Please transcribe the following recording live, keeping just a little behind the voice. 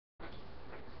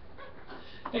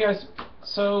Hey guys,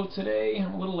 so today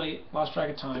I'm a little late, lost track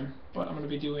of time, but I'm going to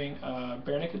be doing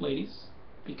Barenaked Ladies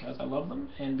because I love them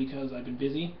and because I've been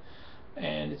busy,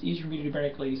 and it's easier for me to do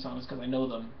Barenaked Ladies songs because I know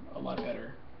them a lot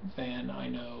better than I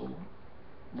know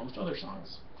most other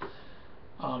songs.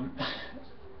 Um,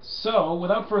 so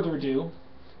without further ado,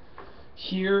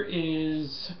 here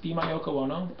is Be My Yoko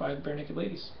Ono by the Barenaked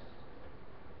Ladies.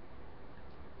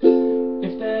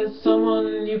 If there's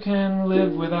someone you can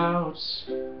live without,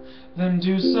 then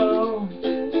do so.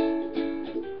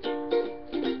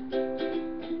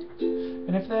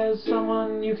 And if there's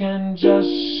someone you can just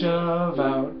shove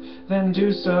out, then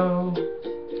do so.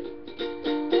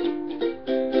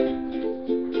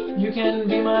 You can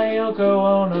be my Yoko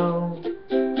Ono.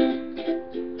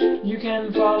 You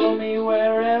can follow me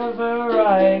wherever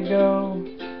I go.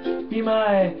 Be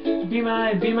my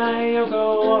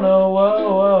Yoko Ono,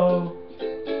 whoa, whoa.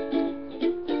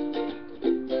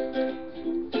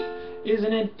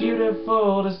 Isn't it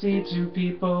beautiful to see two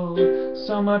people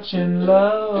so much in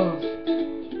love?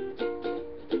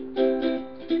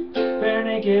 Bare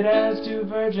naked as two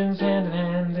virgins, hand in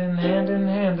hand, in hand in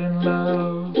hand in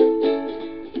love.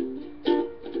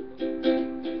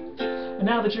 And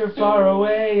now that you're far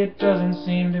away, it doesn't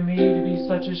seem to me to be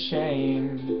such a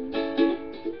shame.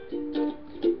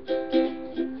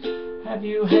 Have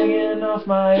you hanging off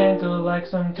my ankle like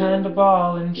some kind of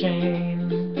ball and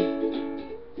chain?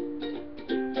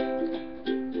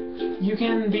 You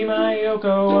can be my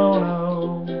Yoko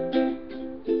Ono.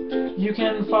 You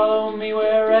can follow me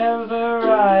wherever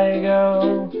I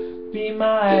go. Be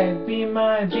my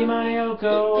Yoko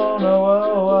Ono.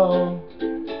 Oh, oh.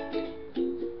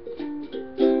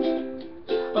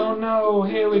 Oh no,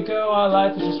 here we go, our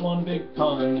life is just one big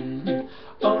pun.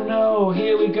 Oh no,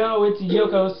 here we go, it's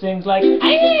Yoko sings like aye,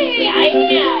 aye,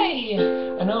 aye.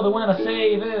 I know that when I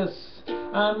say this,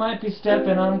 I might be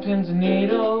stepping on pins and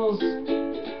needles.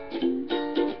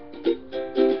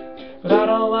 But I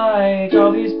don't like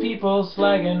all these people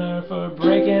slagging her for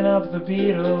breaking up the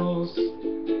Beatles.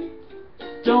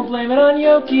 Don't blame it on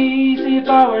Yoki. See, if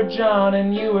I were John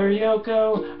and you were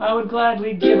Yoko, I would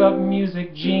gladly give up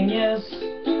music, genius,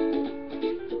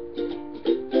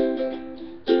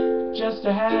 just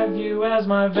to have you as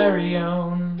my very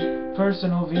own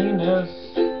personal Venus.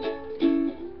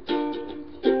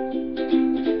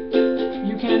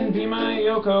 You can be my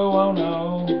Yoko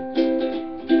Ono.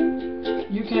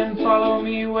 You can follow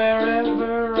me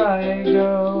wherever I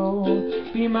go.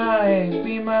 Be my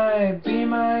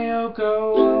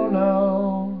Yoko Ono.